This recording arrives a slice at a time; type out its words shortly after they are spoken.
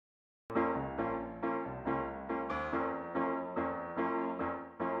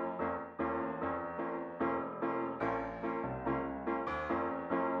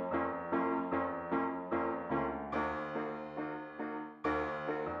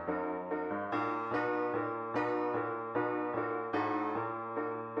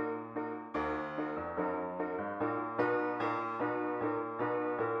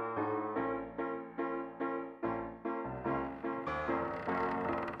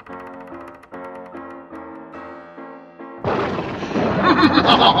Hey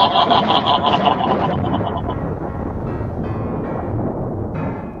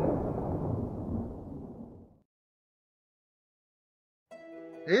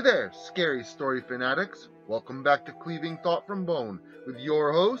there, scary story fanatics. Welcome back to Cleaving Thought from Bone with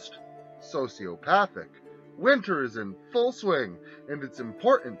your host, Sociopathic. Winter is in full swing, and it's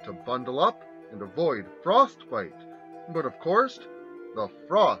important to bundle up and avoid frostbite. But of course, the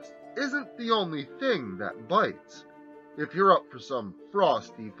frost isn't the only thing that bites. If you're up for some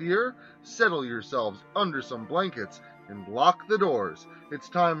frosty fear, settle yourselves under some blankets and lock the doors. It's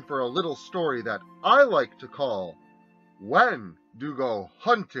time for a little story that I like to call When Do Go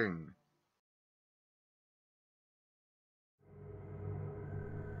Hunting.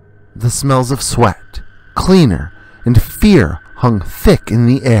 The smells of sweat, cleaner, and fear hung thick in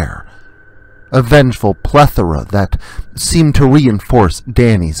the air, a vengeful plethora that seemed to reinforce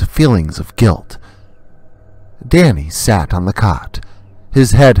Danny's feelings of guilt. Danny sat on the cot,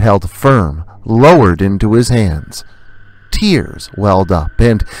 his head held firm, lowered into his hands. Tears welled up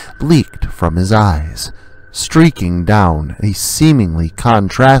and leaked from his eyes, streaking down a seemingly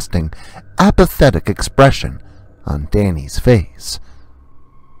contrasting, apathetic expression on Danny's face.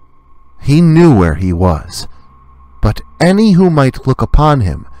 He knew where he was, but any who might look upon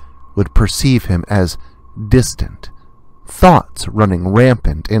him would perceive him as distant, thoughts running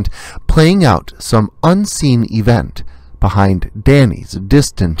rampant and playing out some unseen event behind Danny's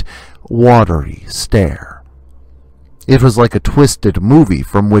distant, watery stare. It was like a twisted movie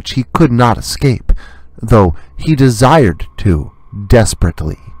from which he could not escape, though he desired to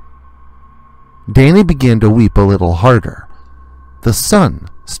desperately. Danny began to weep a little harder. The sun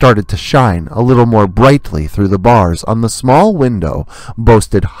started to shine a little more brightly through the bars on the small window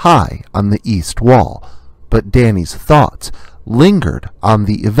boasted high on the east wall, but Danny's thoughts lingered on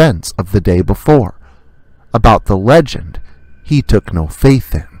the events of the day before. About the legend he took no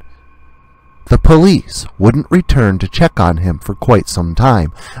faith in. The police wouldn't return to check on him for quite some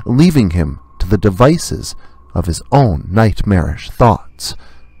time, leaving him to the devices of his own nightmarish thoughts.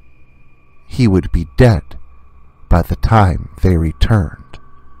 He would be dead by the time they returned.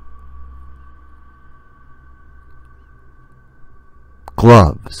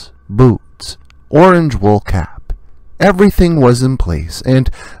 Gloves, boots, orange wool cap. Everything was in place, and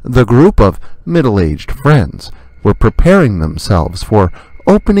the group of middle-aged friends were preparing themselves for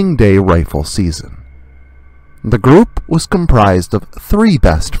opening day rifle season. The group was comprised of 3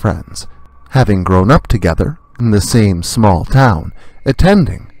 best friends, having grown up together in the same small town,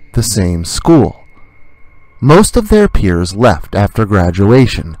 attending the same school. Most of their peers left after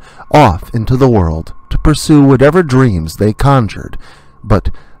graduation, off into the world to pursue whatever dreams they conjured, but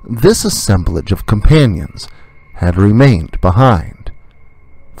this assemblage of companions had remained behind.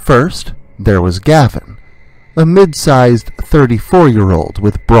 First, there was Gavin, a mid-sized 34-year-old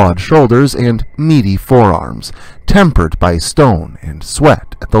with broad shoulders and meaty forearms, tempered by stone and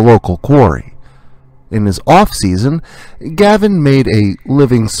sweat at the local quarry. In his off-season, Gavin made a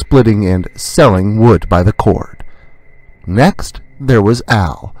living splitting and selling wood by the cord. Next, there was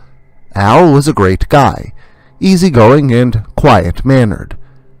Al. Al was a great guy, easygoing and quiet-mannered.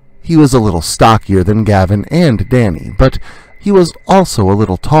 He was a little stockier than Gavin and Danny, but he was also a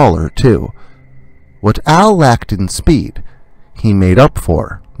little taller, too. What Al lacked in speed, he made up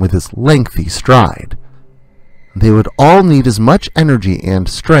for with his lengthy stride. They would all need as much energy and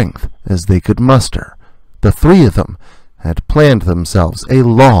strength as they could muster. The 3 of them had planned themselves a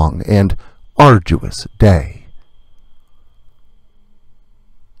long and arduous day.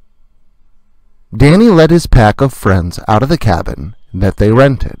 Danny led his pack of friends out of the cabin that they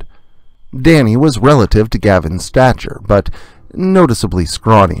rented. Danny was relative to Gavin's stature, but noticeably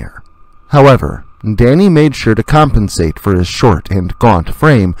scrawnier. However, Danny made sure to compensate for his short and gaunt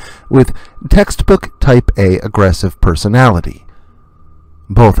frame with textbook type A aggressive personality.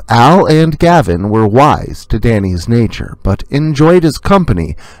 Both Al and Gavin were wise to Danny's nature, but enjoyed his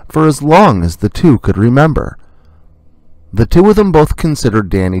company for as long as the 2 could remember. The 2 of them both considered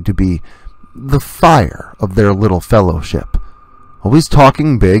Danny to be the fire of their little fellowship, always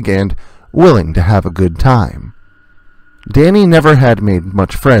talking big and willing to have a good time. Danny never had made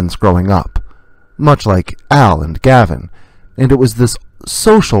much friends growing up, much like Al and Gavin, and it was this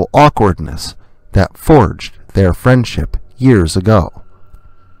social awkwardness that forged their friendship years ago.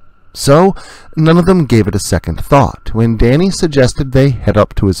 So, none of them gave it a second thought when Danny suggested they head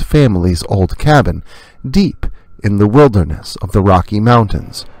up to his family's old cabin, deep in the wilderness of the Rocky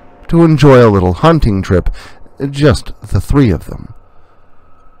Mountains, to enjoy a little hunting trip, just the 3 of them.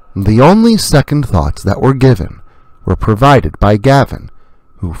 The only second thoughts that were given were provided by Gavin,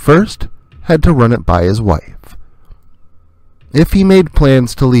 who first had to run it by his wife. If he made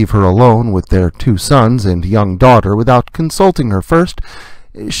plans to leave her alone with their 2 sons and young daughter without consulting her first,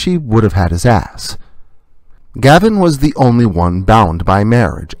 she would have had his ass. Gavin was the only one bound by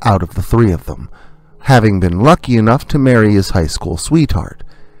marriage out of the 3 of them, having been lucky enough to marry his high school sweetheart.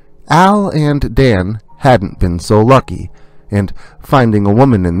 Al and Dan hadn't been so lucky, and finding a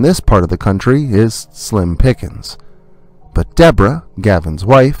woman in this part of the country is slim pickings. But Deborah, Gavin's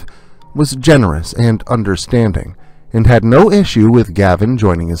wife, was generous and understanding, and had no issue with Gavin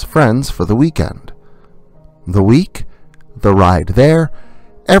joining his friends for the weekend. The week, the ride there,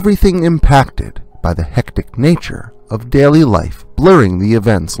 everything impacted by the hectic nature of daily life, blurring the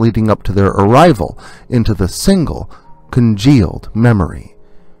events leading up to their arrival into the single, congealed memory.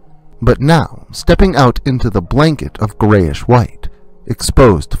 But now, stepping out into the blanket of grayish-white,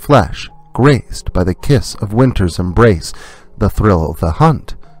 exposed flesh, graced by the kiss of winter's embrace, the thrill of the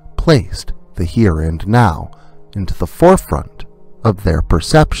hunt, placed the here and now into the forefront of their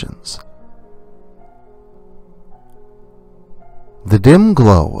perceptions. The dim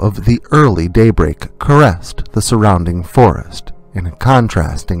glow of the early daybreak caressed the surrounding forest in a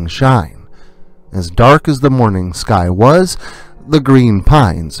contrasting shine. As dark as the morning sky was, the green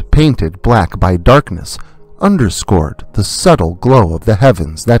pines, painted black by darkness, underscored the subtle glow of the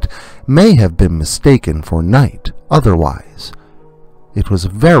heavens that may have been mistaken for night otherwise. It was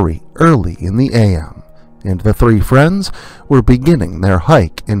very early in the a.m., and the 3 friends were beginning their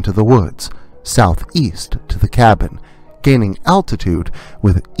hike into the woods, southeast to the cabin, gaining altitude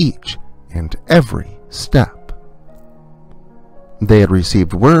with each and every step. They had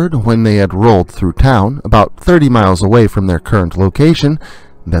received word when they had rolled through town, about 30 miles away from their current location,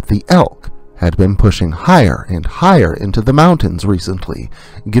 that the elk had been pushing higher and higher into the mountains recently,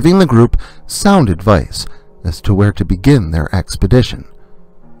 giving the group sound advice as to where to begin their expedition.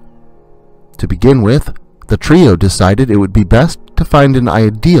 To begin with, the trio decided it would be best to find an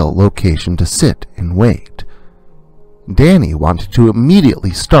ideal location to sit and wait. Danny wanted to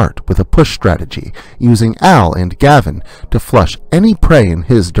immediately start with a push strategy, using Al and Gavin to flush any prey in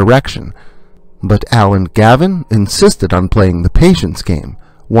his direction, but Al and Gavin insisted on playing the patience game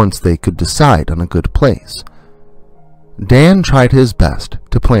once they could decide on a good place. Dan tried his best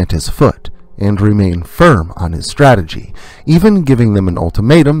to plant his foot and remain firm on his strategy, even giving them an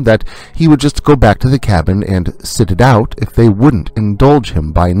ultimatum that he would just go back to the cabin and sit it out if they wouldn't indulge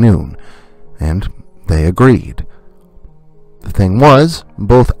him by noon, and they agreed. The thing was,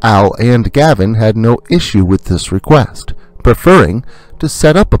 both Al and Gavin had no issue with this request, preferring to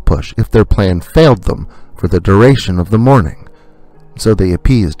set up a push if their plan failed them for the duration of the morning, so they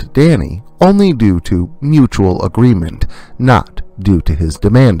appeased Danny only due to mutual agreement, not due to his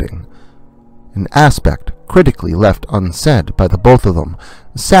demanding. An aspect critically left unsaid by the both of them,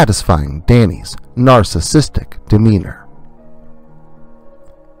 satisfying Danny's narcissistic demeanor.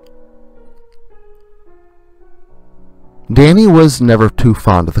 Danny was never too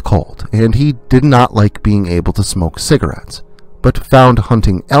fond of the cold, and he did not like being able to smoke cigarettes, but found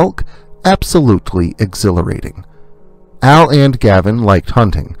hunting elk absolutely exhilarating. Al and Gavin liked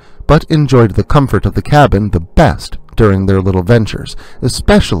hunting, but enjoyed the comfort of the cabin the best during their little ventures,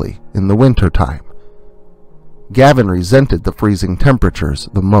 especially in the winter time. Gavin resented the freezing temperatures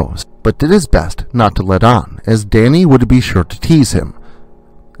the most, but did his best not to let on, as Danny would be sure to tease him.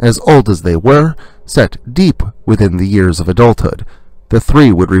 As old as they were, set deep within the years of adulthood, the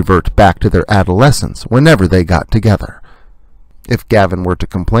 3 would revert back to their adolescence whenever they got together. If Gavin were to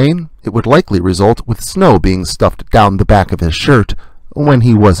complain, it would likely result with snow being stuffed down the back of his shirt when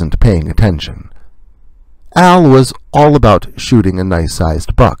he wasn't paying attention. Al was all about shooting a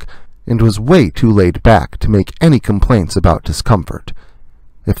nice-sized buck, and was way too laid back to make any complaints about discomfort.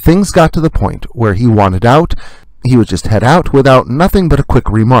 If things got to the point where he wanted out, he would just head out without nothing but a quick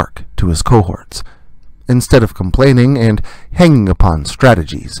remark to his cohorts. Instead of complaining and hanging upon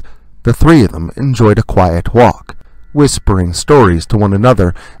strategies, the 3 of them enjoyed a quiet walk, whispering stories to one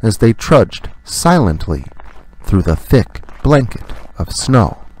another as they trudged silently through the thick blanket of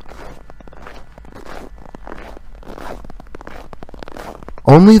snow.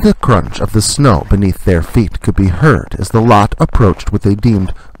 Only the crunch of the snow beneath their feet could be heard as the lot approached what they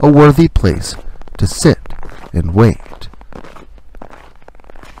deemed a worthy place to sit and wait.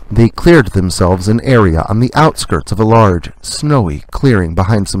 They cleared themselves an area on the outskirts of a large, snowy clearing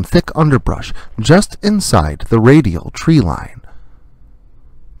behind some thick underbrush just inside the radial tree line.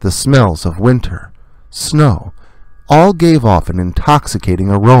 The smells of winter, snow, all gave off an intoxicating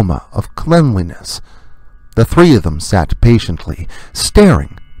aroma of cleanliness. The 3 of them sat patiently,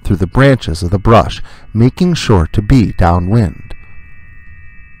 staring through the branches of the brush, making sure to be downwind.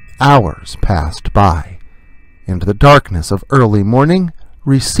 Hours passed by, and the darkness of early morning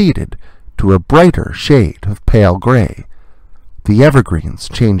receded to a brighter shade of pale gray, the evergreens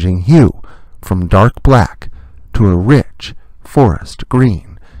changing hue from dark black to a rich forest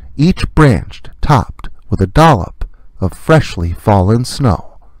green, each branch topped with a dollop of freshly fallen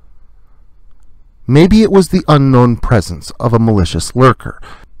snow. Maybe it was the unknown presence of a malicious lurker.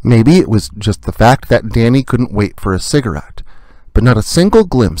 Maybe it was just the fact that Danny couldn't wait for a cigarette, but not a single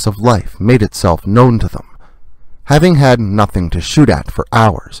glimpse of life made itself known to them. Having had nothing to shoot at for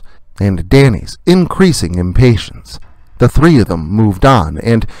hours, and Danny's increasing impatience, the three of them moved on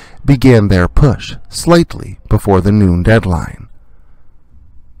and began their push slightly before the noon deadline.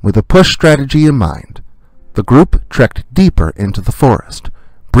 With a push strategy in mind, the group trekked deeper into the forest,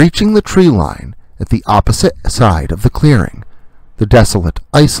 breaching the tree line at the opposite side of the clearing, the desolate,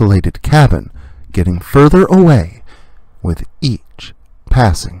 isolated cabin getting further away with each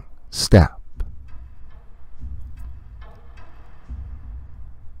passing step.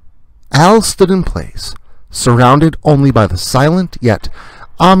 Al stood in place, surrounded only by the silent yet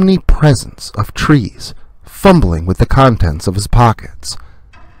omnipresence of trees, fumbling with the contents of his pockets.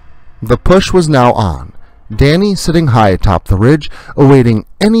 The push was now on, Danny sitting high atop the ridge, awaiting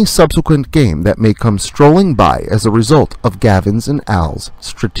any subsequent game that may come strolling by as a result of Gavin's and Al's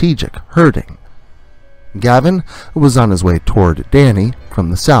strategic herding. Gavin was on his way toward Danny from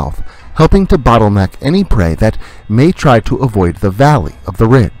the south, helping to bottleneck any prey that may try to avoid the valley of the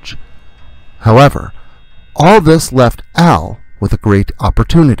ridge. However, all this left Al with a great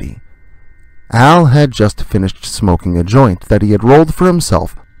opportunity. Al had just finished smoking a joint that he had rolled for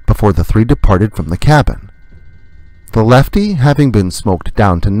himself before the three departed from the cabin. The lefty having been smoked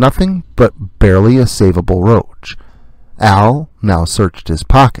down to nothing but barely a savable roach, Al now searched his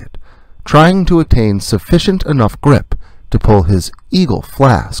pocket, trying to attain sufficient enough grip to pull his eagle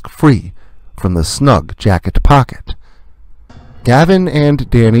flask free from the snug jacket pocket. Gavin and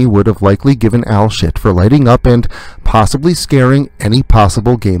Danny would have likely given Al shit for lighting up and possibly scaring any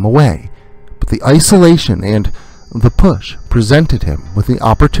possible game away, but the isolation and the push presented him with the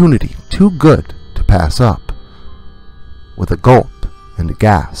opportunity too good to pass up. With a gulp and a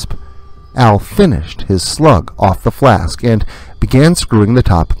gasp, Al finished his slug off the flask and began screwing the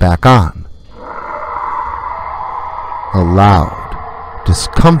top back on. A loud,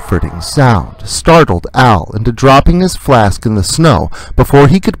 discomforting sound startled Al into dropping his flask in the snow before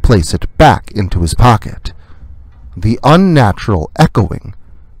he could place it back into his pocket. The unnatural echoing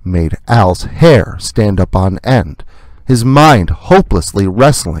made Al's hair stand up on end, his mind hopelessly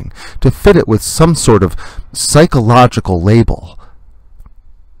wrestling to fit it with some sort of psychological label.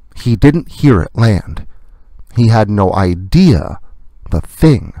 He didn't hear it land. He had no idea the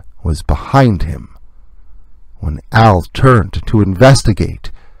thing was behind him. When Al turned to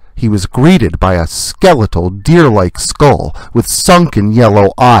investigate, he was greeted by a skeletal deer-like skull with sunken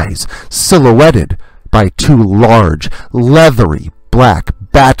yellow eyes, silhouetted by two large, leathery, black,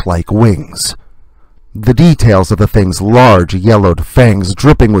 bat-like wings. The details of the thing's large, yellowed fangs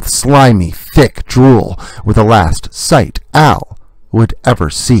dripping with slimy, thick drool were the last sight Al would ever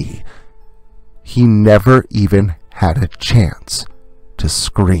see. He never even had a chance to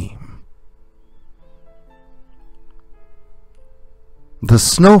scream. The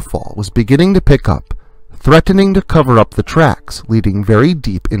snowfall was beginning to pick up, threatening to cover up the tracks leading very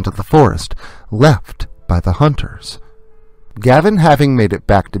deep into the forest left by the hunters. Gavin having made it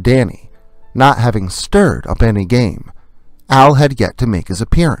back to Danny, not having stirred up any game, Al had yet to make his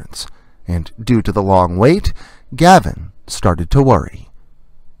appearance, and due to the long wait, Gavin started to worry.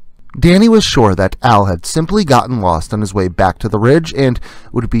 Danny was sure that Al had simply gotten lost on his way back to the ridge and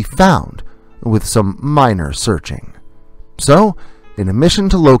would be found with some minor searching. So, in a mission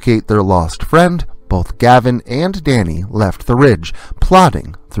to locate their lost friend, both Gavin and Danny left the ridge,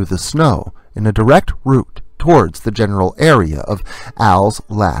 plodding through the snow in a direct route towards the general area of Al's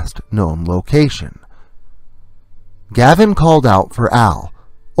last known location. Gavin called out for Al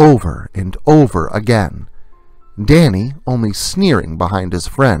over and over again, Danny only sneering behind his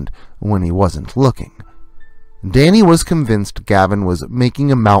friend when he wasn't looking. Danny was convinced Gavin was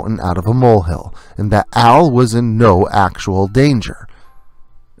making a mountain out of a molehill, and that Al was in no actual danger.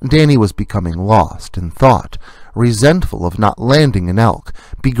 Danny was becoming lost in thought, resentful of not landing an elk,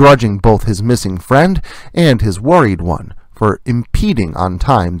 begrudging both his missing friend and his worried one for impeding on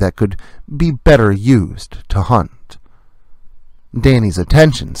time that could be better used to hunt. Danny's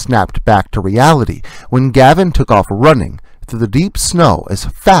attention snapped back to reality when Gavin took off running through the deep snow as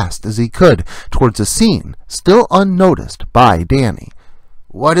fast as he could towards a scene still unnoticed by Danny.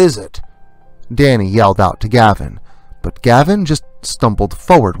 "What is it?" Danny yelled out to Gavin, but Gavin just stumbled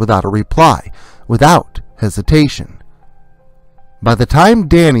forward without a reply, without hesitation. By the time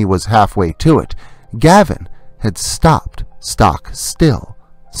Danny was halfway to it, Gavin had stopped stock still,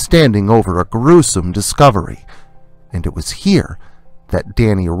 standing over a gruesome discovery, and it was here that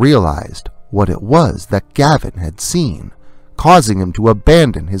Danny realized what it was that Gavin had seen, causing him to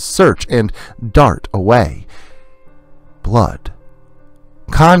abandon his search and dart away. Blood.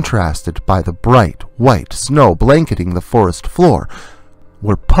 Contrasted by the bright white snow blanketing the forest floor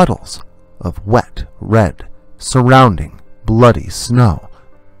were puddles of wet red surrounding bloody snow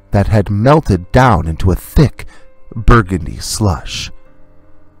that had melted down into a thick burgundy slush.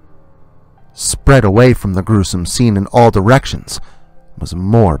 Spread away from the gruesome scene in all directions was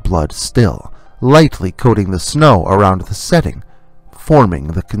more blood still, lightly coating the snow around the setting, forming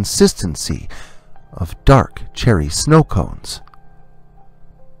the consistency of dark cherry snow cones.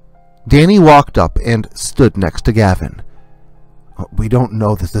 Danny walked up and stood next to Gavin. "We don't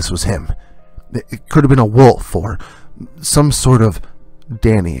know that this was him. It could have been a wolf or some sort of,"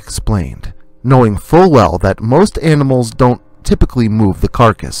 Danny explained, knowing full well that most animals don't typically move the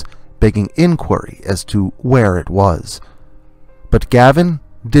carcass, begging inquiry as to where it was. But Gavin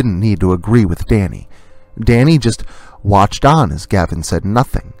didn't need to agree with Danny. Danny just watched on as Gavin said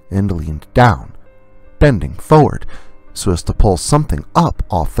nothing and leaned down, bending forward so as to pull something up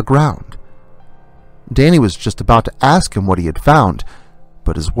off the ground. Danny was just about to ask him what he had found,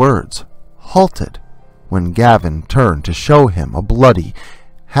 but his words halted when Gavin turned to show him a bloody,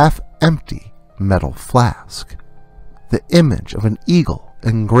 half-empty metal flask, the image of an eagle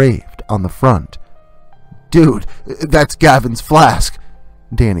engraved on the front. "Dude, that's Gavin's flask,"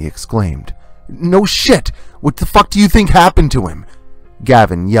 Danny exclaimed. "No shit! What the fuck do you think happened to him?"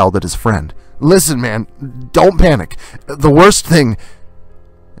 Gavin yelled at his friend. "Listen, man, don't panic. The worst thing—"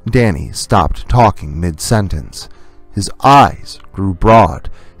 Danny stopped talking mid-sentence. His eyes grew broad,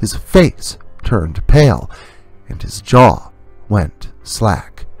 his face turned pale, and his jaw went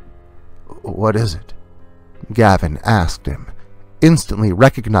slack. "What is it?" Gavin asked him, instantly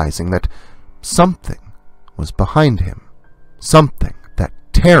recognizing that something was behind him, something that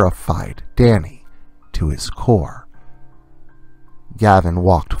terrified Danny to his core. Gavin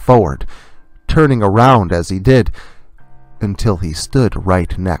walked forward, turning around as he did, until he stood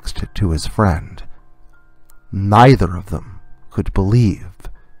right next to his friend. Neither of them could believe,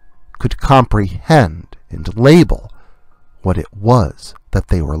 could comprehend and label what it was that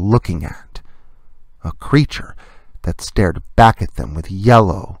they were looking at. A creature that stared back at them with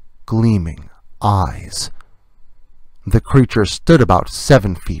yellow, gleaming eyes. The creature stood about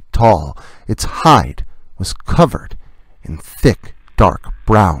 7 feet tall. Its hide was covered in thick, dark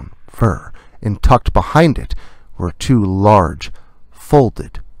brown fur, and tucked behind it were 2 large,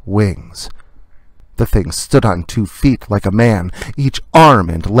 folded wings. The thing stood on 2 feet like a man, each arm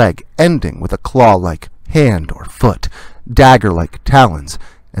and leg ending with a claw-like hand or foot, dagger-like talons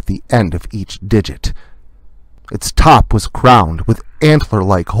at the end of each digit. Its top was crowned with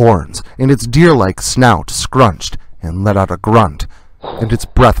antler-like horns, and its deer-like snout scrunched and let out a grunt, and its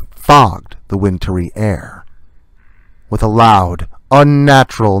breath fogged the wintry air. With a loud,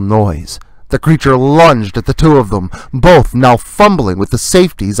 unnatural noise, the creature lunged at the 2 of them, both now fumbling with the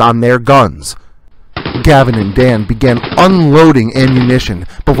safeties on their guns. Gavin and Dan began unloading ammunition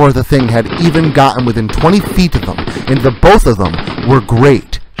before the thing had even gotten within 20 feet of them, and the both of them were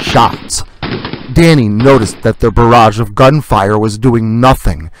great shots. Danny noticed that the barrage of gunfire was doing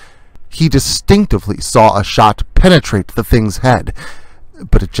nothing. He distinctively saw a shot penetrate the thing's head,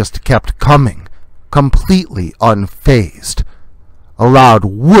 but it just kept coming, completely unfazed. A loud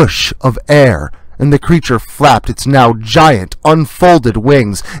whoosh of air, and the creature flapped its now giant, unfolded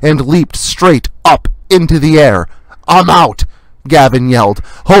wings and leaped straight up into the air. "I'm out!" Gavin yelled,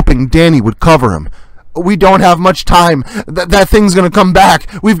 hoping Danny would cover him. "We don't have much time. That thing's gonna come back.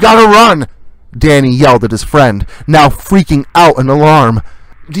 We've gotta run!" Danny yelled at his friend, now freaking out in alarm.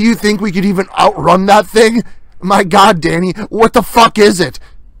 "Do you think we could even outrun that thing? My God, Danny, what the fuck is it?"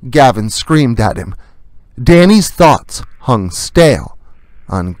 Gavin screamed at him. Danny's thoughts hung stale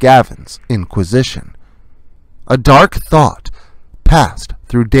on Gavin's inquisition. A dark thought passed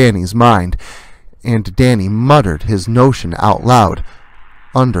through Danny's mind, and Danny muttered his notion out loud,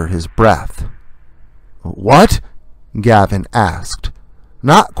 under his breath. "What?" Gavin asked,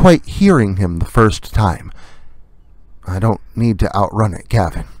 not quite hearing him the first time. "I don't need to outrun it,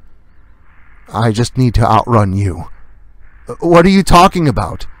 Gavin. I just need to outrun you." "What are you talking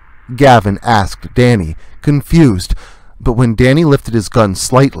about?" Gavin asked Danny, confused, but when Danny lifted his gun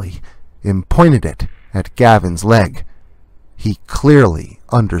slightly and pointed it at Gavin's leg, he clearly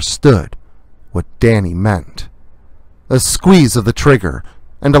understood what Danny meant. A squeeze of the trigger,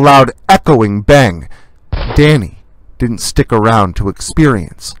 and a loud echoing bang, Danny didn't stick around to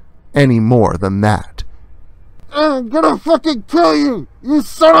experience any more than that. I'm gonna fucking kill you, you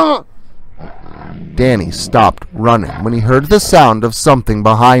son of a... Danny stopped running when he heard the sound of something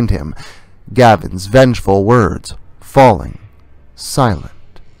behind him, Gavin's vengeful words falling silent.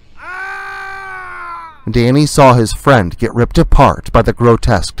 Danny saw his friend get ripped apart by the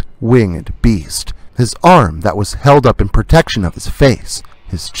grotesque winged beast, his arm that was held up in protection of his face,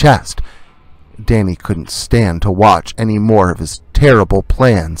 his chest. Danny couldn't stand to watch any more of his terrible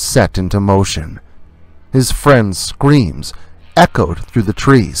plan set into motion. His friend's screams echoed through the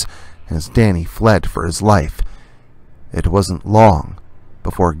trees as Danny fled for his life. It wasn't long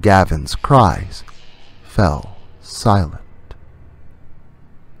before Gavin's cries fell silent.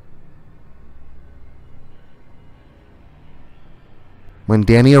 When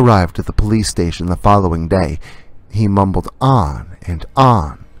Danny arrived at the police station the following day, he mumbled on and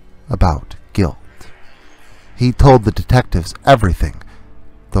on about guilt. He told the detectives everything: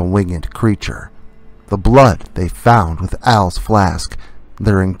 the winged creature, the blood they found with Al's flask,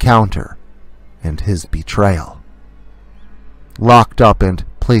 their encounter, and his betrayal. Locked up and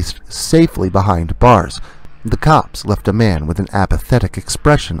placed safely behind bars, the cops left a man with an apathetic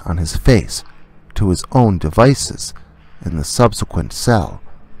expression on his face to his own devices in the subsequent cell.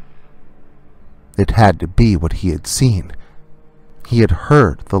 It had to be what he had seen. He had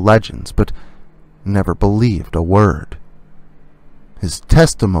heard the legends, but never believed a word. His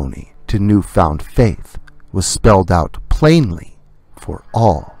testimony to newfound faith was spelled out plainly for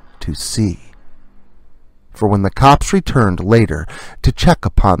all to see. For when the cops returned later to check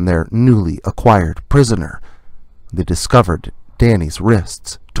upon their newly acquired prisoner, they discovered Danny's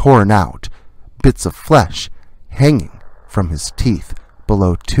wrists torn out, bits of flesh hanging from his teeth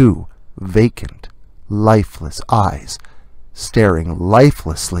below two vacant, lifeless eyes, staring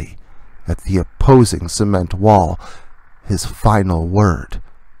lifelessly at the opposing cement wall, his final word,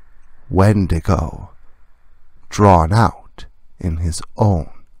 Wendigo, drawn out in his own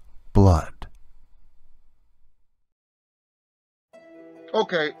blood.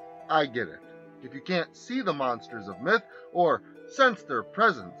 Okay, I get it. If you can't see the monsters of myth or sense their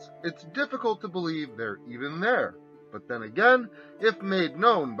presence, it's difficult to believe they're even there. But then again, if made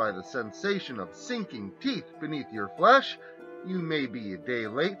known by the sensation of sinking teeth beneath your flesh, you may be a day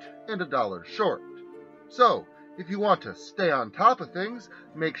late and $1 short. So, if you want to stay on top of things,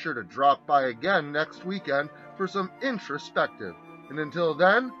 make sure to drop by again next weekend for some introspective. And until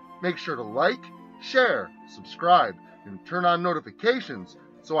then, make sure to like, share, subscribe, and turn on notifications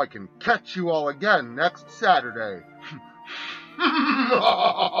so I can catch you all again next Saturday.